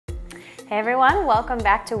Hey everyone, welcome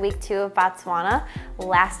back to week 2 of Batswana.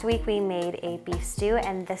 Last week we made a beef stew,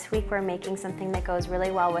 and this week we're making something that goes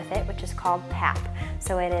really well with it, which is called pap.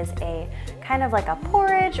 So it is a kind of like a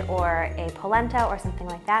porridge or a polenta or something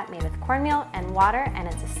like that, made with cornmeal and water, and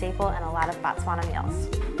it's a staple in a lot of Batswana meals.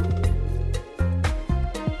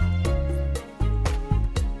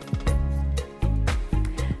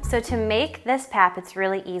 So to make this pap, it's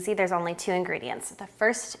really easy. There's only 2 ingredients. The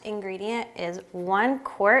first ingredient is 1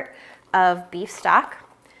 quart of beef stock.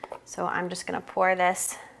 So I'm just gonna pour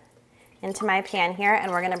this into my pan here,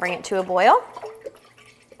 and we're gonna bring it to a boil.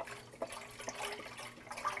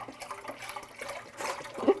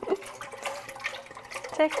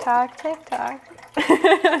 Tick tock, tick tock.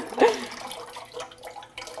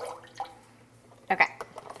 Okay.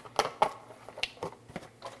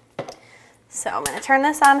 So I'm going to turn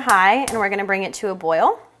this on high, and we're going to bring it to a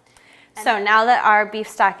boil. So now that our beef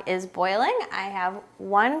stock is boiling, I have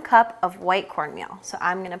 1 cup of white cornmeal. So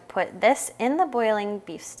I'm going to put this in the boiling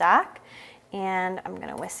beef stock, and I'm going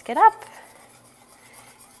to whisk it up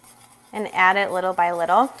and add it little by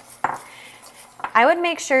little. I would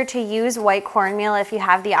make sure to use white cornmeal if you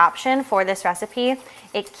have the option for this recipe.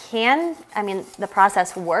 It can, the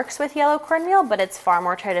process works with yellow cornmeal, but it's far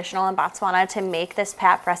more traditional in Botswana to make this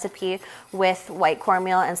pap recipe with white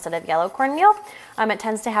cornmeal instead of yellow cornmeal. It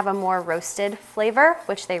tends to have a more roasted flavor,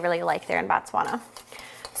 which they really like there in Botswana.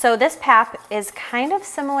 So this pap is kind of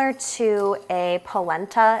similar to a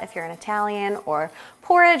polenta if you're an Italian, or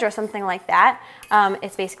porridge or something like that.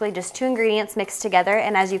 It's basically just 2 ingredients mixed together,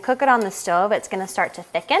 and as you cook it on the stove, it's gonna start to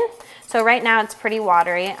thicken. So right now it's pretty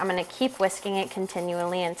watery. I'm gonna keep whisking it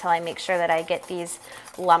continually until I make sure that I get these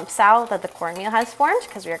lumps out that the cornmeal has formed,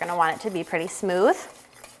 because we're gonna want it to be pretty smooth.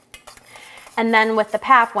 And then with the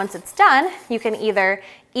pap, once it's done, you can either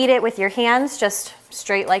eat it with your hands just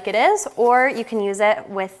straight like it is, or you can use it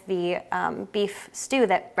with the beef stew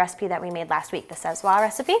recipe that we made last week, the Szechuan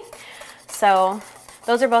recipe. So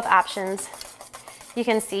those are both options. You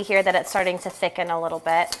can see here that it's starting to thicken a little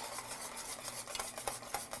bit.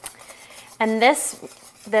 And this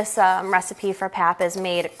recipe for pap is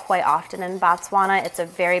made quite often in Botswana. It's a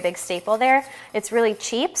very big staple there. It's really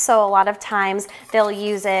cheap, so a lot of times they'll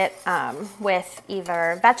use it with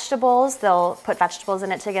either vegetables. They'll put vegetables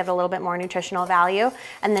in it to give it a little bit more nutritional value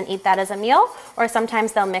and then eat that as a meal, or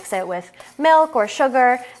sometimes they'll mix it with milk or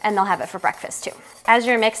sugar and they'll have it for breakfast too. As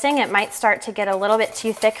you're mixing, it might start to get a little bit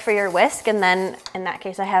too thick for your whisk, and then in that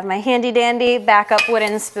case I have my handy dandy backup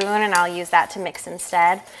wooden spoon, and I'll use that to mix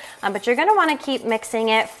instead. But you're gonna wanna keep mixing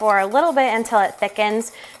it for a little bit until it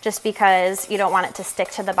thickens, just because you don't want it to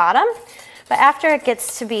stick to the bottom. But after it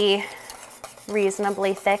gets to be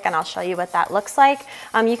reasonably thick, and I'll show you what that looks like,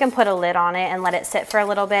 you can put a lid on it and let it sit for a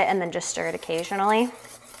little bit and then just stir it occasionally.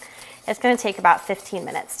 It's gonna take about 15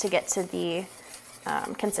 minutes to get to the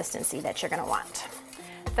consistency that you're gonna want.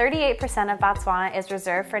 38% of Botswana is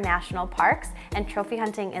reserved for national parks, and trophy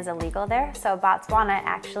hunting is illegal there. So Botswana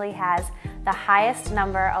actually has the highest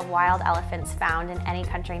number of wild elephants found in any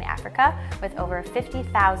country in Africa, with over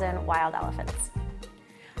 50,000 wild elephants.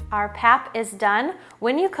 Our pap is done.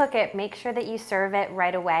 When you cook it, make sure that you serve it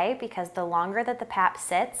right away, because the longer that the pap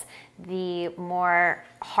sits, the more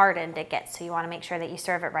hardened it gets. So you wanna make sure that you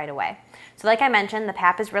serve it right away. So like I mentioned, the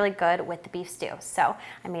pap is really good with the beef stew. So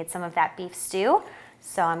I made some of that beef stew.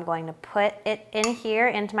 So I'm going to put it in here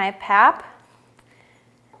into my pap.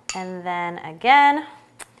 And then again,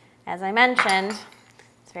 as I mentioned,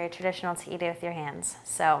 it's very traditional to eat it with your hands.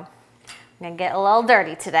 So I'm gonna get a little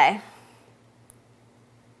dirty today.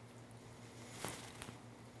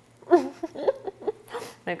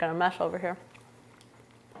 Making a mess over here.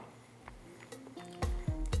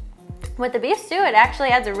 With the beef stew, it actually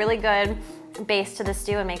adds a really good base to the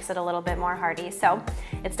stew and makes it a little bit more hearty. So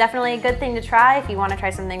it's definitely a good thing to try. If you want to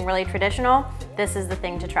try something really traditional, this is the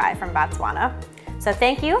thing to try from Batswana. So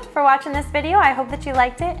thank you for watching this video. I hope that you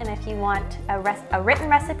liked it. And if you want a written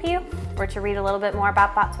recipe or to read a little bit more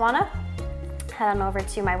about Batswana, head on over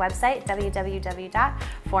to my website,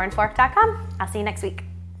 www.forandfork.com. I'll see you next week.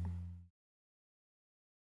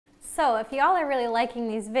 So if y'all are really liking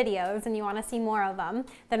these videos and you want to see more of them,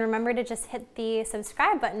 then remember to just hit the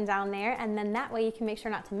subscribe button down there, and then that way you can make sure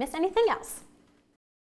not to miss anything else.